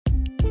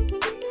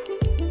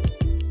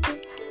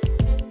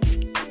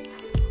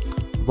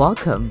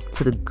Welcome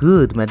to the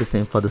Good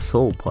Medicine for the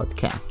Soul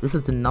podcast. This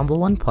is the number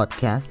one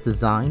podcast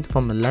designed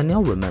for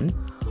millennial women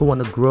who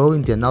want to grow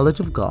in their knowledge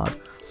of God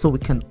so we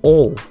can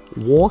all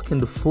walk in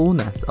the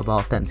fullness of our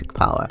authentic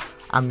power.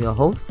 I'm your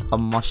host,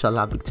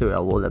 Amashala Victoria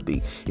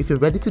Wolabi. If you're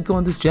ready to go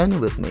on this journey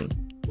with me,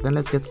 then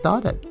let's get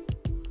started.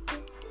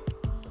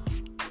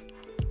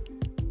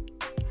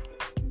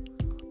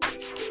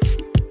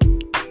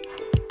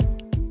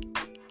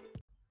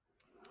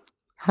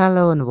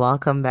 Hello and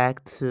welcome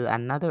back to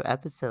another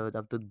episode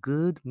of the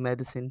Good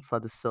Medicine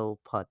for the Soul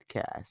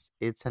podcast.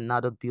 It's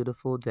another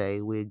beautiful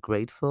day. We're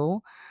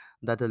grateful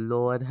that the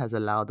Lord has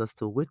allowed us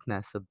to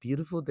witness a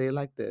beautiful day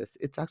like this.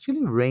 It's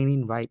actually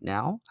raining right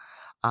now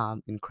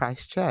in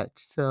Christchurch.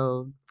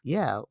 So,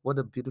 yeah, what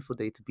a beautiful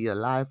day to be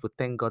alive. We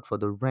thank God for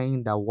the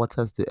rain that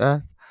waters the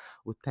earth.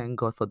 We thank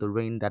God for the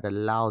rain that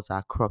allows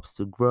our crops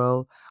to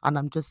grow. And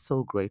I'm just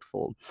so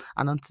grateful.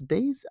 And on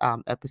today's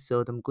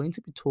episode, I'm going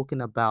to be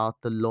talking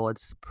about the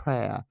Lord's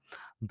Prayer,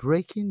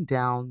 breaking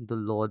down the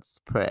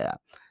Lord's Prayer.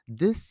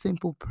 This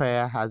simple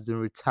prayer has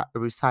been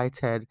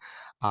recited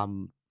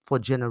for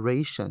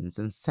generations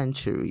and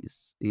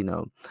centuries,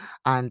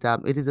 and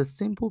it is a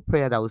simple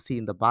prayer that we see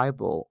in the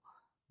Bible.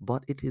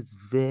 But it is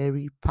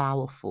very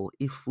powerful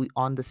if we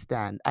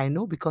understand. I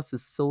know because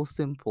it's so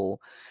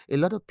simple, a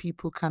lot of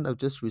people kind of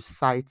just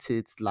recite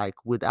it like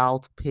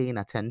without paying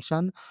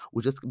attention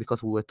we just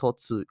because we were taught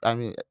to. I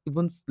mean,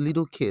 even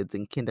little kids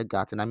in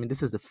kindergarten, I mean,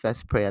 this is the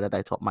first prayer that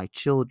I taught my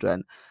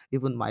children.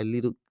 Even my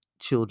little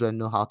children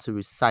know how to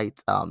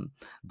recite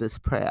this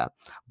prayer.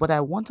 But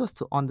I want us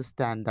to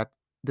understand that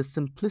the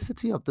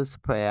simplicity of this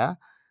prayer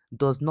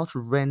does not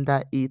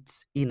render it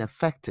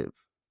ineffective,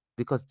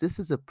 because this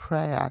is a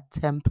prayer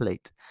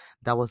template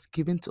that was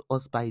given to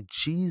us by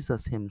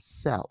Jesus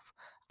himself,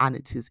 and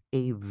it is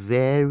a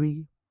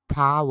very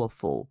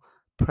powerful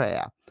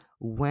prayer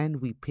when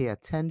we pay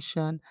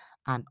attention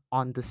and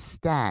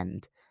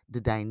understand the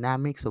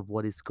dynamics of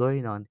what is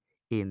going on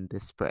in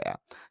this prayer.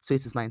 So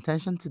it is my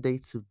intention today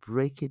to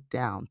break it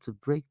down, to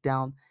break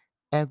down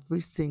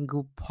every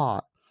single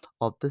part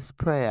of this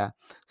prayer,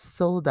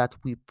 so that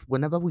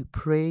whenever we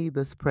pray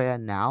this prayer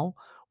now,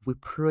 we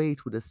pray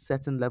it with a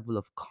certain level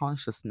of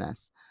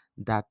consciousness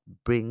that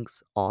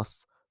brings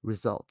us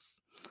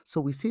results. So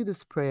we see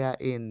this prayer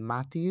in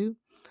Matthew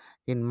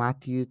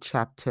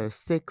chapter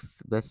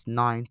 6, verse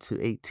 9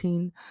 to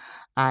 18.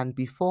 And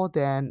before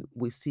then,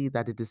 we see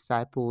that the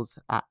disciples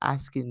are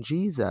asking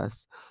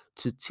Jesus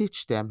to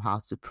teach them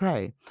how to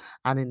pray.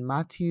 And in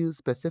Matthew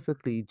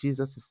specifically,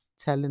 Jesus is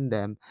telling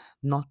them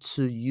not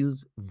to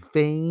use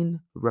vain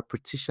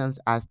repetitions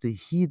as the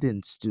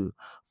heathens do,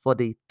 for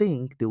they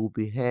think they will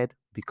be heard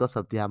because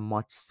of their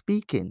much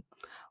speaking.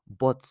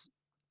 But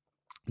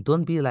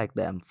don't be like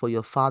them, for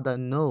your Father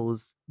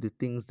knows the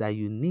things that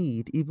you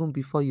need even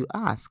before you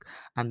ask.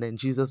 And then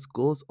Jesus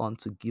goes on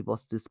to give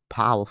us this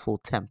powerful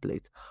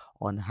template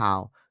on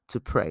how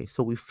to pray.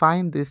 So we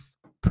find this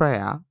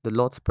prayer, the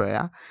Lord's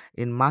Prayer,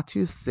 in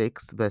Matthew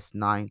 6, verse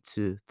 9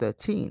 to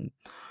 13.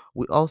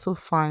 We also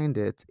find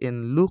it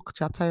in Luke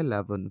chapter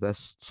 11,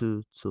 verse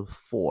 2 to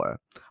 4.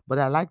 But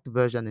I like the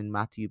version in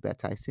Matthew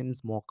better. It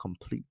seems more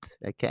complete.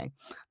 Okay.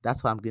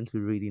 That's why I'm going to be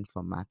reading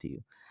from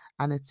Matthew.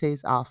 And it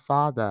says, Our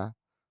Father,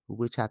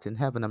 which art in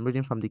heaven. I'm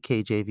reading from the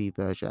KJV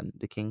version,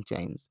 the King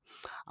James.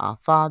 Our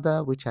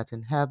Father, which art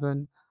in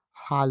heaven,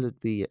 hallowed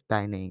be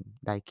thy name.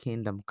 Thy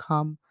kingdom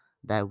come,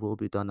 thy will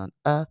be done on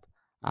earth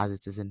as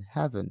it is in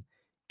heaven.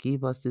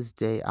 Give us this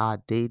day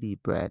our daily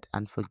bread,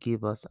 and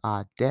forgive us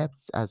our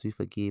debts as we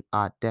forgive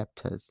our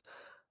debtors.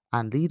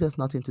 And lead us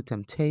not into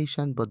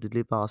temptation, but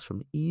deliver us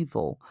from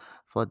evil.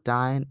 For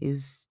thine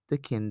is the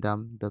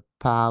kingdom, the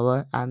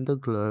power, and the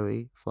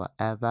glory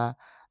forever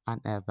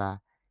and ever.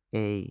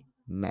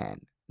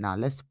 Amen. Now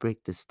let's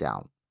break this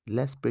down.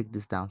 Let's break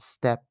this down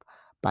step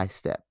by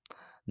step.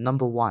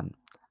 Number one,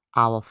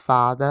 our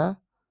Father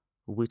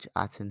which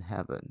art in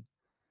heaven.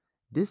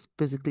 This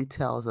basically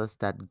tells us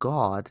that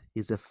God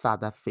is a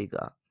father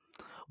figure.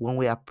 When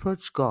we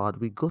approach God,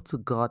 we go to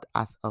God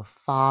as a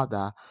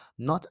father,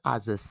 not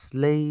as a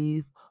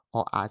slave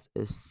or as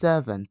a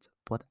servant,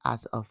 but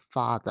as a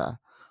father.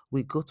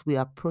 We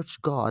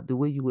approach God the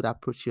way you would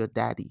approach your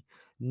daddy,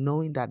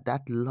 knowing that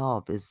that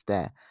love is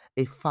there.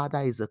 A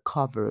father is a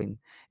covering,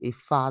 a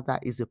father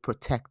is a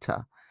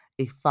protector,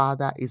 a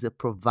father is a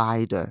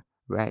provider,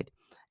 right?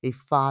 A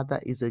father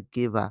is a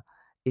giver.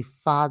 A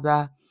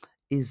father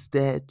is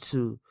there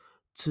to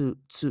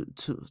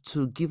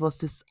give us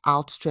this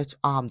outstretched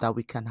arm that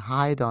we can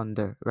hide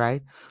under,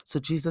 right? So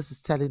Jesus is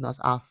telling us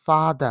our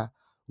Father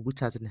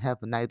which is in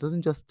heaven. Now, it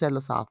doesn't just tell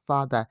us our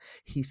Father,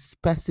 he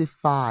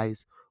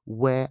specifies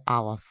where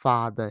our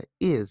Father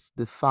is,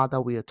 the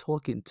Father we are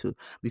talking to,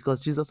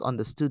 because Jesus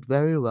understood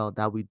very well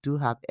that we do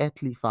have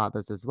earthly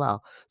fathers as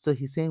well. So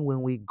he's saying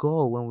when we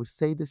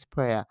say this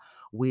prayer,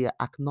 we are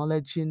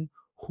acknowledging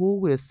who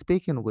we're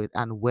speaking with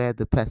and where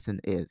the person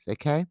is,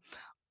 okay?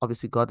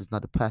 Obviously, God is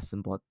not a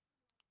person, but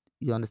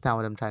you understand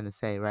what I'm trying to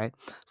say, right?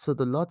 So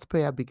the Lord's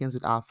Prayer begins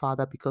with our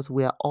Father because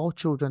we are all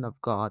children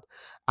of God,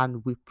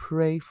 and we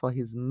pray for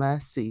his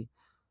mercy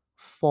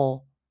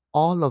for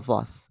all of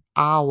us,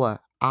 our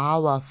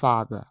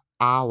Father,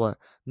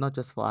 not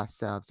just for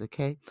ourselves,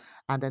 okay?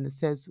 And then it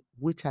says,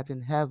 which art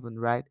in heaven,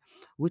 right?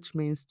 Which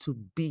means to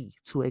be,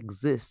 to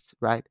exist,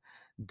 right?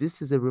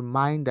 This is a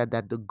reminder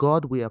that the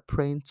God we are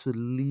praying to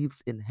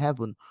lives in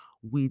heaven.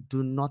 We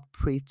do not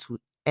pray to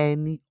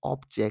any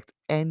object,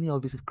 any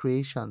of his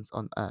creations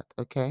on earth,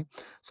 okay?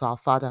 So our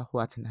Father who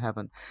art in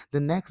heaven. The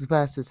next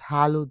verse is,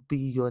 hallowed be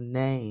your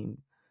name.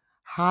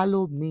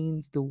 Hallow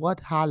means, the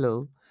word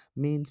hallow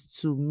means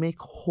to make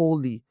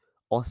holy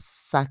or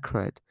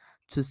sacred,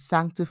 to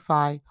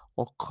sanctify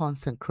or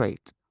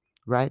consecrate,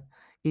 right?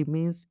 It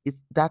means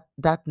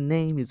that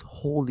name is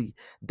holy,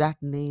 that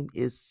name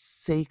is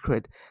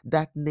sacred,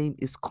 that name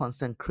is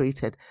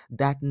consecrated,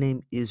 that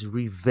name is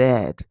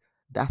revered.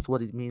 That's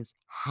what it means,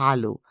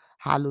 hallow.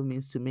 Hallow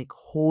means to make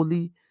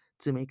holy,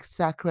 to make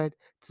sacred,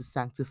 to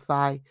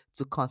sanctify,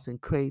 to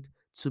consecrate,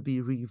 to be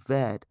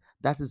revered.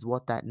 That is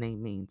what that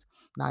name means.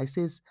 Now it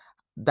says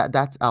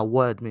that's a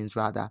word means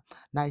rather.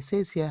 Now it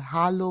says here,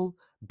 hallowed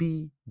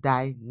be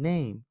thy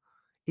name.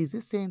 Is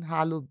it saying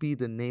hallowed be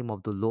the name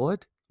of the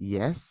Lord?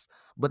 Yes.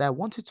 But I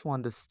want you to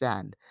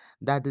understand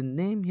that the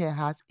name here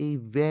has a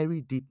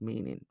very deep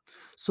meaning.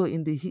 So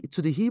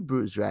to the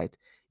Hebrews, right,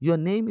 your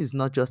name is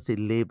not just a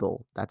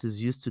label that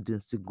is used to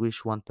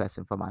distinguish one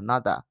person from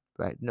another,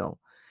 right? No.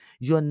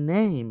 Your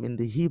name in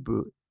the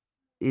Hebrew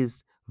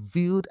is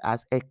viewed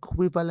as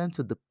equivalent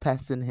to the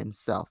person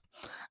himself.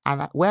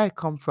 And where I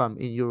come from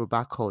in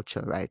Yoruba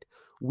culture, right,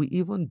 we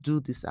even do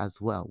this as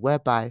well,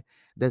 whereby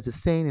there's a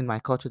saying in my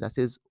culture that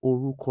says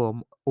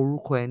oruko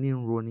eni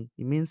roni.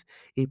 It means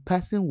a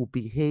person will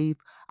behave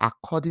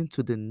according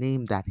to the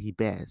name that he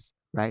bears,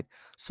 right?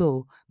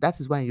 So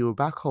that is why in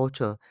Yoruba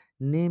culture,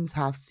 names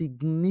have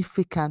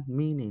significant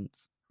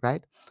meanings,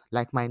 right?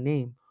 Like my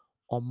name,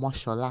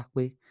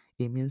 Omosholakwe,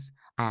 it means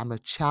I am a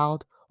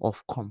child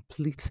of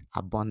complete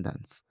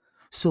abundance.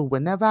 So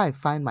whenever I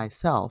find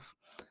myself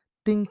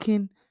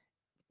thinking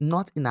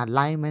not in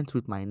alignment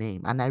with my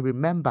name, and I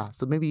remember,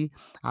 so maybe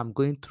I'm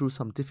going through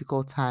some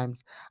difficult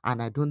times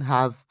and I don't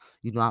have,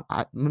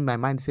 my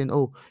mind is saying,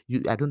 oh,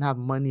 I don't have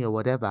money or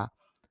whatever.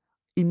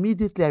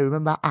 Immediately I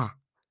remember,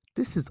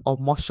 this is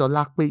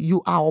Omosholakwe.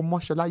 You are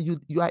Omoshola.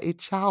 You are a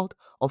child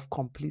of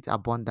complete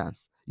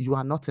abundance. You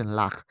are not in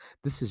lack.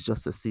 This is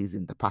just a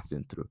season the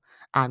passing through.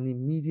 And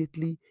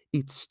immediately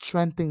it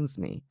strengthens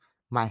me.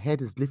 My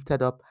head is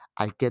lifted up.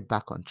 I get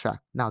back on track.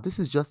 Now, this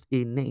is just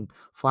a name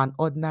for an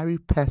ordinary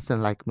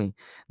person like me.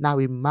 Now,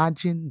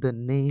 imagine the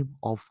name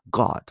of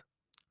God,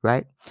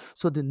 right?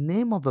 So, the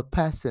name of a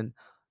person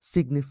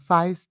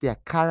signifies their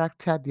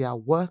character, their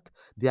worth,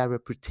 their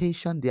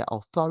reputation, their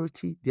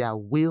authority, their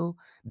will,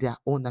 their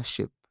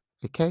ownership.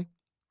 Okay,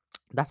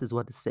 that is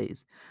what it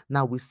says.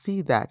 Now we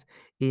see that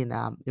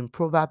in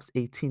Proverbs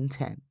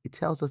 18:10, it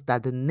tells us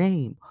that the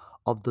name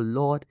of the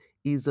Lord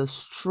is a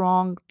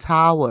strong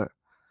tower.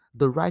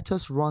 The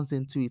righteous runs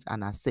into it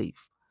and are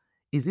safe.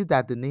 Is it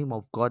that the name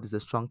of God is a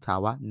strong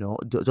tower? No,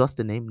 just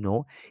the name.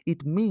 No,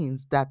 it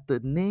means that the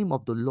name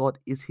of the Lord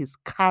is his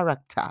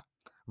character,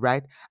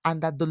 right?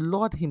 And that the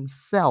Lord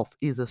himself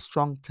is a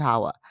strong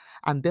tower.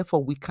 And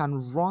therefore, we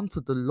can run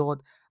to the Lord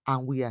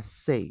and we are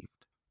saved,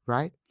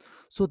 right?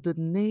 So the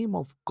name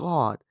of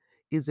God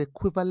is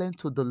equivalent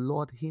to the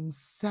Lord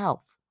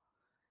himself.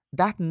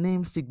 That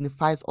name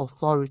signifies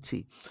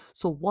authority.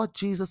 So, what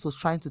Jesus was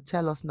trying to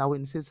tell us now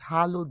when he says,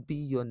 hallowed be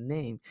your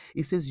name,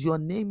 he says, your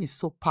name is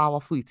so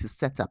powerful, it is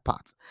set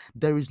apart.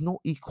 There is no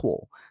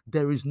equal,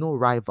 there is no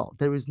rival,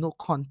 there is no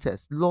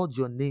contest. Lord,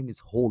 your name is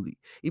holy.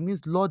 It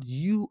means, Lord,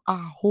 you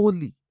are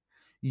holy.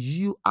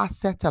 You are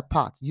set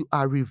apart. You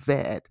are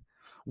revered.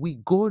 We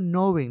go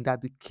knowing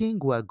that the king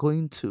we are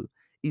going to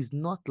is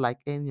not like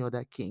any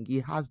other king.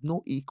 He has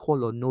no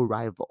equal or no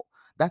rival.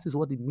 That is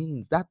what it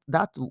means.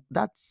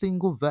 That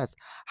single verse,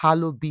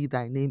 hallowed be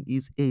thy name,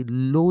 is a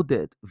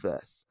loaded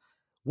verse.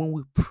 When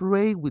we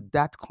pray with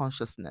that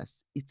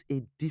consciousness, it's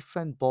a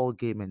different ball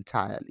game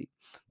entirely.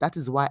 That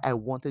is why I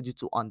wanted you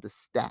to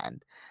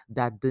understand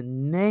that the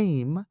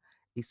name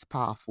is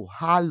powerful.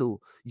 Hallow,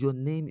 your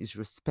name is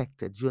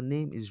respected, your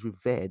name is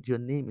revered, your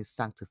name is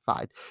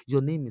sanctified,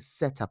 your name is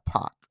set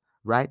apart,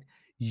 right?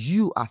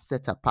 You are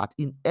set apart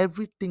in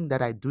everything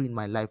that I do in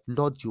my life.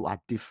 Lord, you are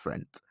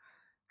different.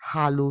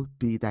 Hallowed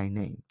be thy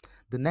name.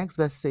 The next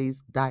verse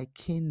says, thy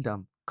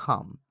kingdom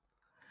come.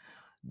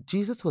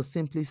 Jesus was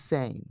simply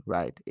saying,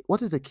 right?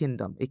 What is a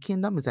kingdom? A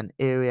kingdom is an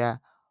area,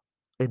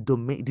 a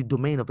domain, the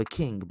domain of a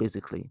king,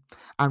 basically.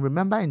 And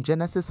remember in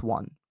Genesis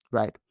 1,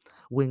 right,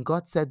 when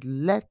God said,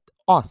 let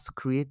us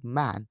create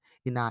man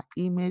in our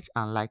image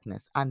and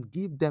likeness and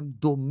give them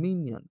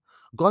dominion.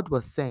 God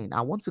was saying,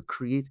 I want to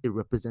create a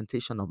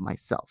representation of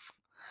myself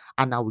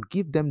and I will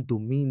give them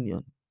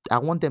dominion. I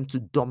want them to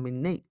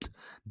dominate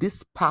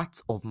this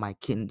part of my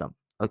kingdom.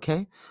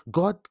 Okay,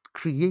 God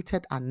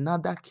created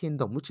another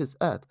kingdom, which is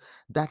earth,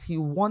 that He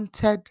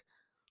wanted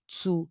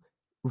to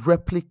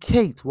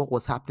replicate what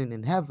was happening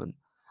in heaven.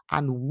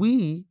 And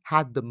we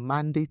had the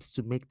mandate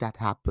to make that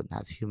happen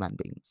as human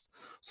beings.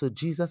 So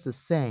Jesus is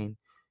saying,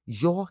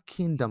 your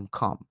kingdom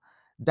come.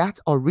 That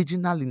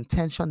original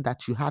intention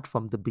that you had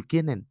from the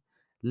beginning,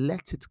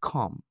 let it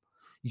come.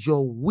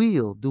 Your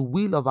will, the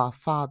will of our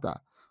Father.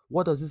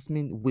 What does this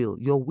mean, will?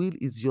 Your will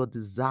is your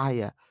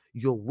desire,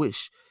 your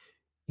wish.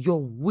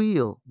 Your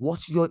will,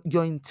 what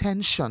your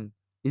intention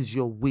is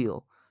your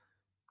will,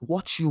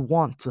 what you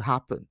want to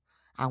happen.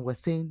 And we're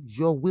saying,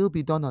 your will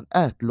be done on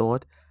earth,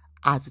 Lord,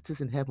 as it is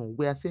in heaven.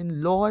 We are saying,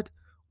 Lord,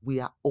 we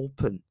are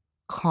open.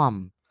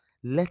 Come.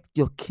 Let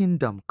your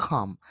kingdom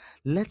come.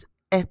 Let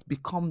earth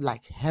become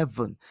like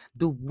heaven,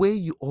 the way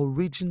you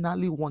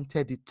originally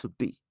wanted it to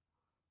be.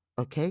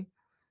 Okay?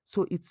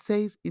 So it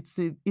says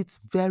it's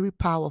very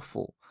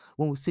powerful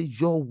when we say,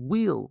 your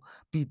will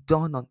be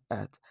done on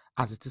earth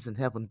as it is in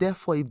heaven.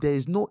 Therefore, if there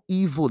is no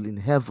evil in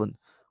heaven,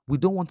 we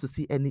don't want to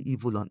see any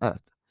evil on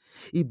earth.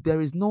 If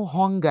there is no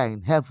hunger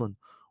in heaven,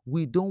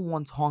 we don't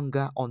want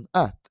hunger on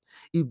earth.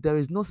 If there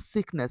is no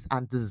sickness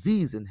and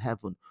disease in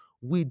heaven,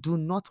 we do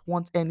not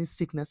want any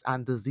sickness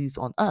and disease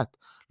on earth.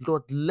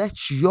 Lord,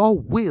 let your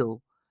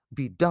will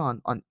be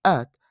done on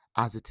earth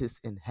as it is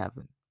in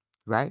heaven.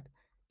 Right?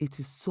 It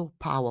is so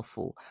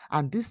powerful.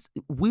 And this,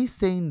 we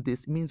saying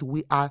this means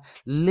we are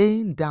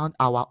laying down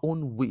our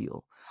own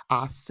will,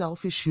 our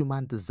selfish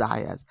human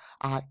desires,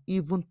 our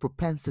even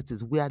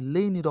propensities. We are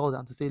laying it all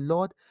down to say,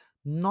 Lord,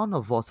 none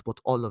of us but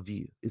all of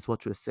you, is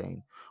what we're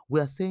saying. We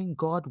are saying,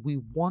 God, we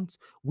want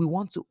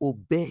to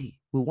obey.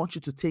 We want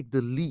you to take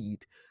the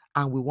lead,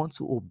 and we want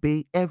to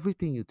obey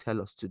everything you tell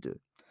us to do.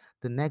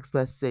 The next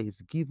verse says,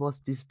 give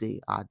us this day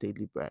our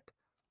daily bread.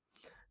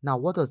 Now,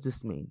 what does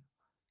this mean?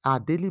 Our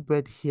daily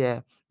bread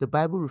here, the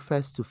Bible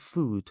refers to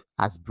food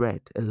as bread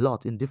a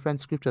lot in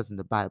different scriptures in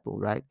the Bible,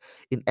 right?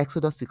 In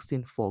Exodus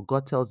 16:4,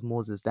 God tells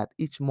Moses that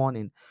each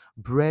morning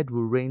bread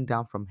will rain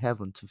down from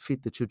heaven to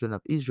feed the children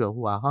of Israel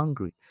who are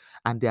hungry,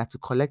 and they are to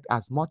collect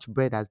as much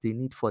bread as they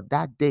need for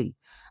that day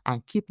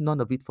and keep none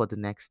of it for the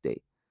next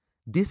day.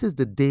 This is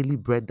the daily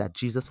bread that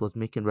Jesus was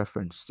making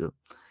reference to.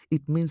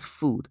 It means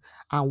food.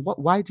 And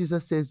why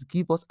Jesus says,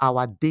 give us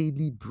our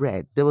daily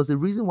bread. There was a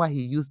reason why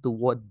he used the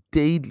word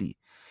daily.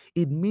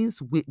 It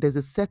means there's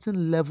a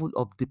certain level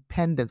of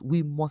dependence.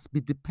 We must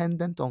be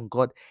dependent on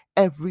God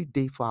every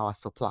day for our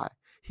supply.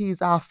 He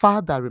is our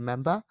Father,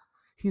 remember?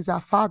 He's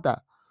our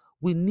Father.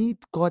 We need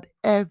God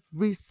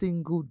every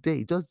single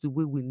day, just the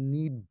way we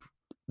need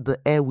the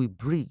air we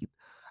breathe.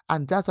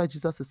 And that's why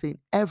Jesus is saying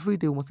every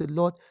day we must say,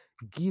 Lord,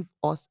 give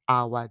us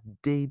our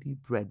daily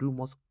bread. We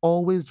must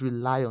always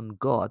rely on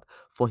God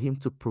for Him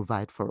to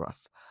provide for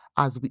us.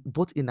 As we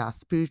both in our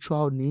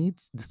spiritual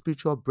needs, the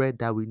spiritual bread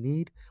that we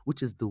need,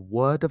 which is the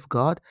word of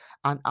God,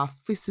 and our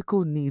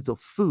physical needs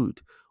of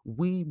food,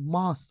 we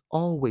must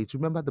always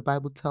remember the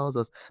Bible tells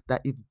us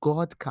that if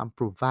God can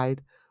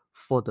provide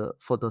for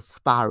the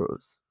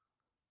sparrows,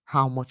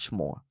 how much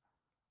more?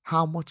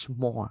 How much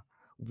more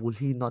will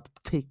He not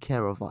take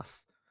care of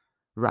us?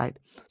 Right?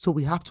 So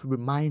we have to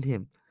remind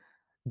Him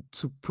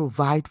to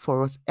provide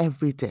for us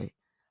every day.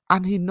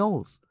 And He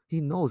knows.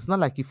 He knows. It's not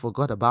like He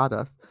forgot about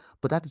us,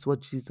 but that is what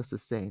Jesus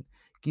is saying.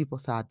 Give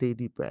us our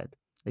daily bread.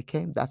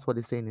 Okay, that's what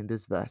He's saying in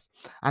this verse.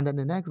 And then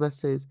the next verse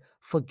says,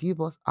 forgive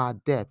us our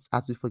debts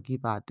as we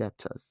forgive our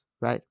debtors.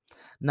 Right?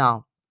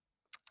 Now,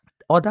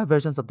 other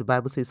versions of the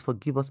Bible says,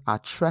 forgive us our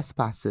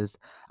trespasses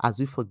as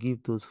we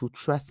forgive those who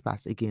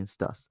trespass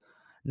against us.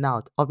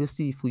 Now,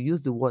 obviously, if we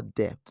use the word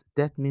debt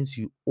means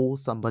you owe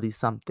somebody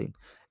something.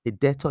 A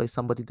debtor is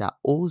somebody that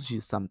owes you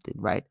something,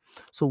 right?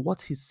 So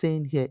what he's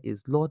saying here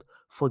is, Lord,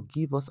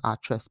 forgive us our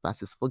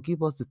trespasses.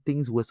 Forgive us the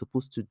things we're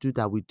supposed to do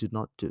that we do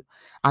not do.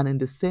 And in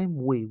the same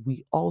way,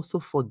 we also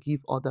forgive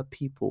other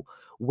people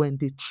when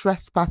they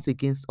trespass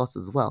against us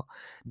as well.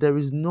 There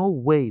is no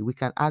way we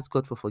can ask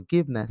God for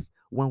forgiveness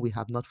when we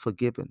have not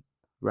forgiven,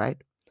 right?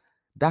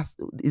 That's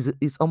is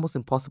it's almost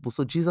impossible.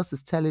 So Jesus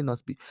is telling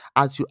us,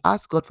 as you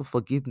ask God for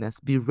forgiveness,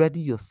 be ready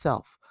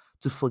yourself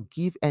to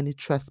forgive any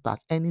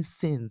trespass, any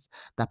sins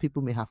that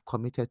people may have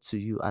committed to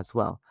you as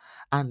well.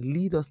 And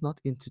lead us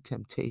not into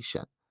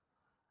temptation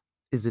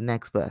is the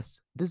next verse.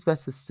 This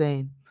verse is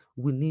saying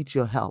we need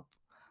your help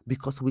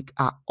because we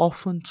are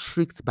often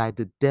tricked by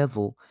the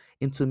devil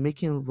into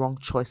making wrong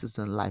choices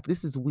in life.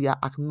 This is, we are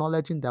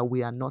acknowledging that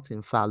we are not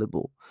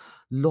infallible.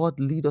 Lord,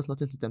 lead us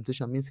not into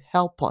temptation means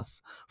help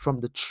us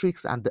from the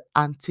tricks and the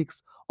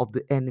antics of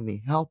the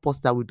enemy. Help us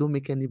that we don't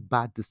make any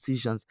bad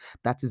decisions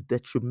that is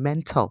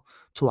detrimental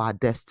to our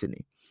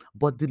destiny.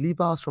 But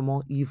deliver us from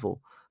all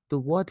evil. The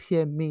word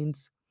here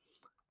means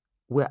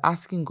we're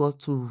asking God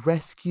to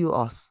rescue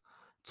us,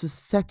 to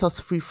set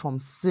us free from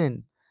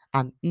sin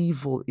and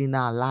evil in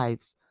our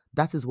lives.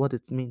 That is what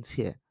it means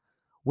here.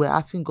 We're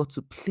asking God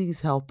to please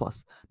help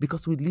us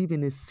because we live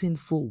in a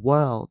sinful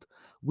world.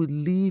 We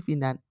live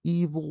in an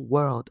evil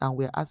world, and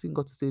we're asking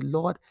God to say,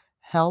 Lord,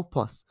 help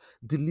us,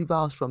 deliver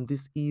us from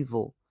this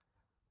evil,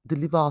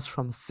 deliver us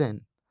from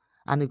sin.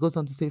 And it goes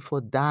on to say,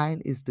 for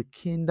thine is the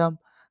kingdom,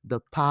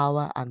 the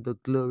power, and the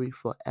glory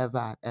forever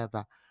and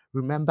ever.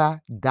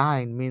 Remember,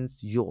 thine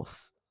means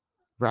yours,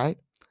 right?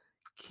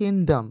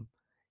 Kingdom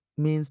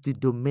means the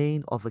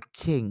domain of a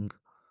king.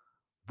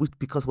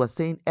 because we're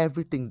saying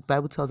everything. The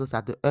Bible tells us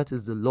that the earth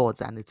is the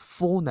Lord's and its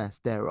fullness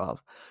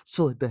thereof.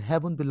 So the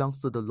heaven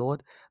belongs to the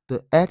Lord.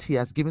 The earth he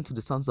has given to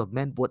the sons of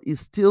men, but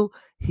it's still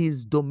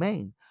his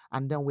domain.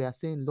 And then we are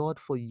saying, Lord,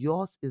 for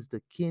yours is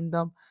the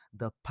kingdom,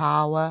 the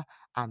power,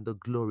 and the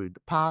glory.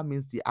 The power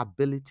means the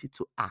ability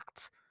to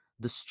act,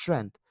 the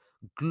strength.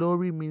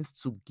 Glory means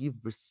to give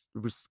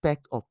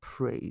respect or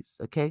praise.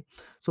 Okay.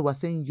 So we're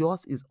saying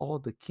yours is all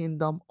the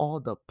kingdom, all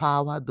the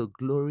power, the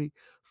glory,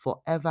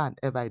 forever and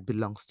ever it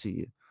belongs to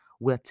you.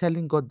 We're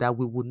telling God that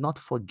we will not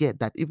forget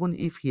that even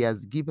if he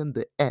has given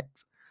the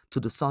earth to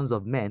the sons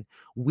of men,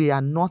 we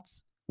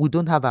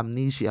don't have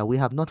amnesia. We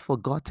have not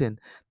forgotten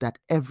that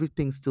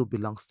everything still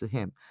belongs to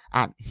him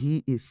and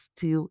he is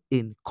still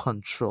in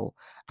control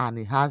and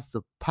he has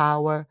the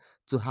power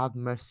to have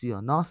mercy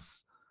on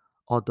us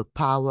or the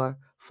power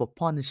for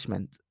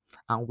punishment.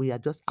 And we are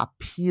just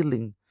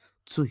appealing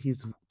to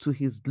his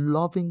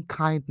loving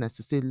kindness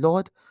to say,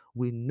 Lord,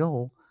 we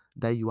know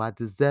that you are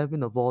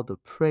deserving of all the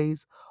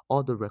praise,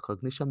 all the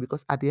recognition,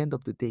 because at the end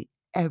of the day,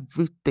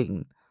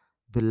 everything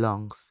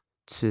belongs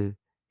to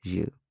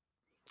you.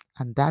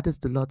 And that is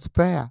the Lord's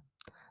Prayer.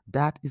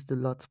 That is the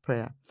Lord's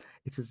Prayer.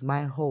 It is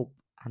my hope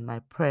and my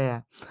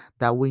prayer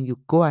that when you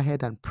go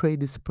ahead and pray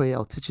this prayer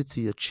or teach it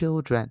to your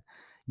children,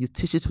 you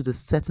teach it with a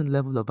certain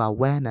level of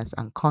awareness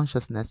and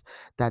consciousness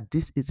that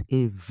this is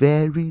a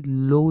very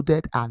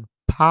loaded and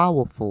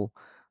powerful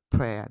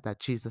prayer that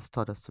Jesus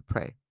taught us to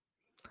pray.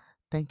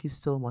 Thank you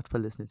so much for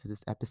listening to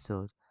this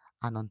episode.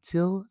 And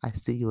until I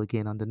see you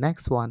again on the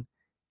next one,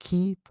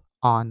 keep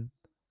on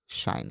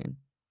shining.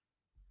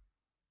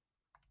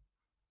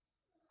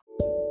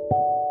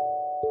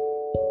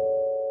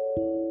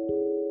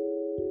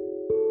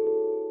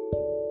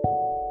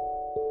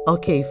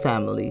 Okay,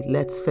 family,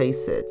 let's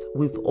face it,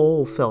 we've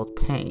all felt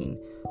pain.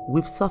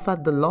 We've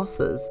suffered the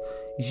losses.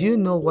 You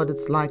know what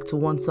it's like to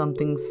want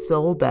something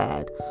so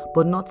bad,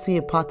 but not see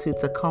a path to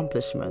its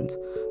accomplishment.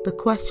 The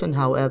question,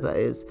 however,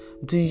 is,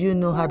 do you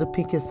know how to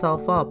pick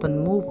yourself up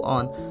and move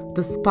on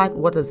despite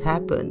what has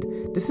happened?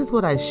 This is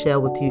what I share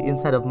with you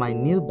inside of my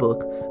new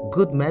book,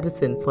 Good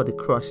Medicine for the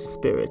Crushed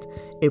Spirit,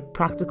 a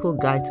practical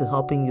guide to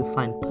helping you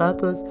find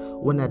purpose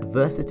when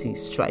adversity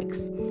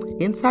strikes.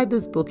 Inside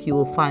this book, you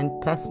will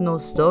find personal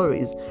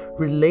stories,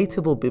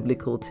 relatable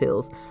biblical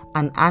tales,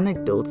 and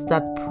anecdotes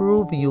that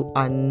prove you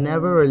are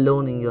never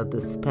alone in your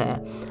despair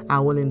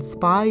and will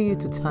inspire you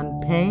to turn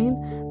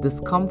pain,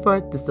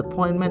 discomfort,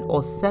 disappointment,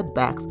 or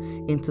setbacks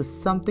into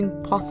something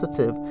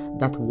positive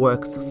that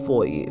works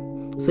for you.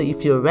 So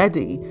if you're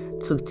ready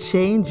to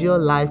change your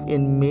life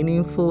in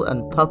meaningful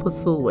and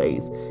purposeful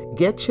ways,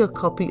 get your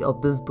copy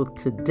of this book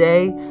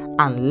today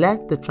and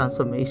let the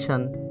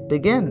transformation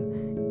begin.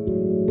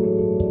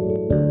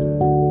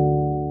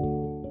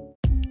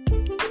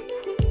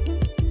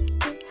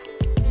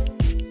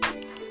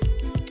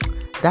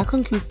 That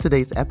concludes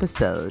today's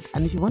episode,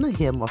 and if you want to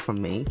hear more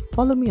from me,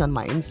 follow me on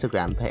my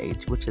Instagram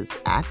page, which is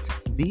at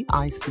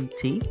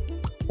VICTOWOLABI.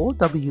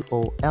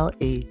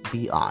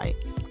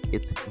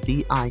 It's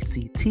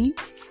VICTOWOLABI.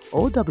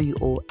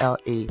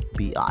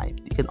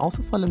 You can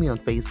also follow me on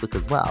Facebook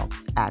as well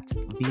at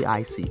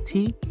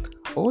VICTOWOLABI.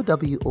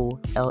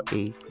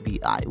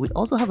 We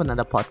also have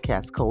another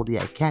podcast called the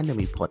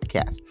Academy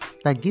Podcast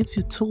that gives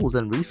you tools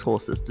and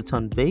resources to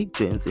turn vague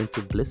dreams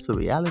into blissful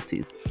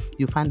realities.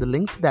 You'll find the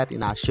links to that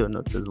in our show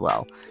notes as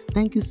well.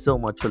 Thank you so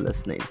much for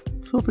listening.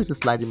 Feel free to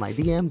slide in my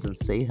DMs and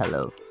say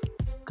hello.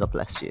 God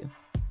bless you.